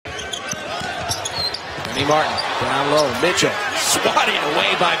Martin down low. Mitchell swatted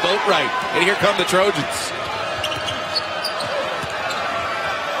away by Boatwright. And here come the Trojans.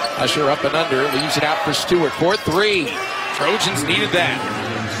 Usher up and under. Leaves it out for Stewart. 4-3. Trojans needed that.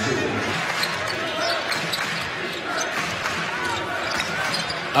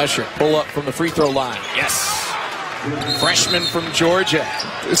 Usher pull up from the free throw line. Yes. Freshman from Georgia.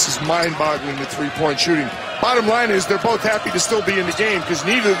 This is mind-boggling, the three-point shooting. Bottom line is they're both happy to still be in the game because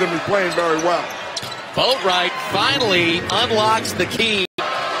neither of them is playing very well. Boatwright finally unlocks the key.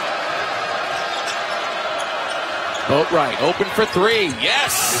 Boatwright open for three.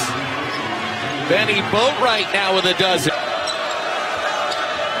 Yes! Benny Boatwright now with a dozen.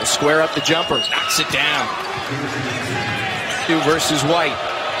 He'll square up the jumper. Knocks it down. 2 versus White.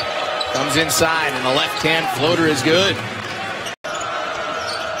 Comes inside, and the left-hand floater is good.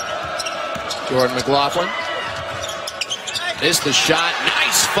 Jordan McLaughlin. Missed the shot.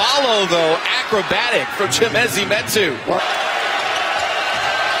 Nice follow, though. Acrobatic from Chimezie Metu.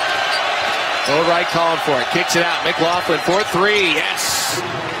 Boatwright calling for it. Kicks it out. McLaughlin for 3. Yes.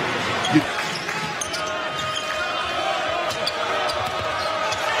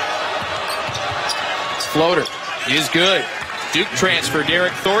 Floater is good. Duke transfer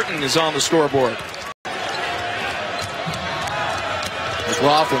Derek Thornton is on the scoreboard.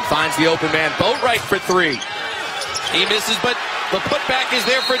 McLaughlin finds the open man. Boatwright for 3. He misses, but the putback is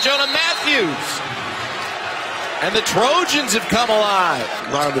there for Jonah Matthews. And the Trojans have come alive.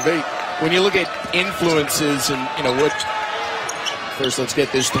 Round of 8. When you look at influences and, what... First, let's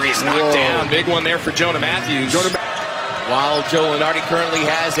get this 3. It's knocked down. Big one there for Jonah Matthews. While Joe Lunardi currently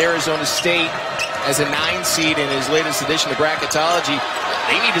has Arizona State as a 9 seed in his latest edition of bracketology,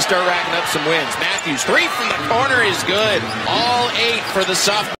 they need to start racking up some wins. Matthews, 3 from the corner is good. All 8 for the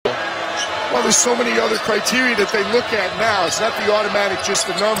sophomore. Well, there's so many other criteria that they look at now. It's not the automatic, just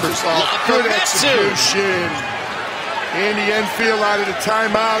the numbers. Good execution. Andy Enfield out of the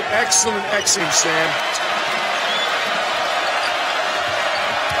timeout. Excellent, Sam.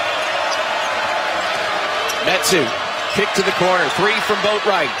 Metu, kick to the corner. 3 from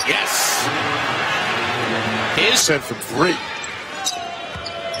Boatwright. Yes. Is sent from 3.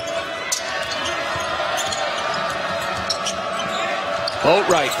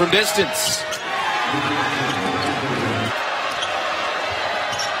 Boatwright from distance.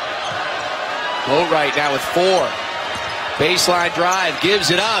 Boatwright now with 4. Baseline drive, gives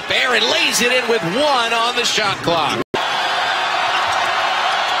it up. Aaron lays it in with 1 on the shot clock.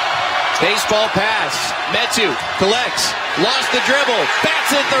 Baseball pass. Metu collects. Lost the dribble.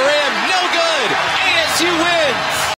 Bats at the rim. No good. ASU wins.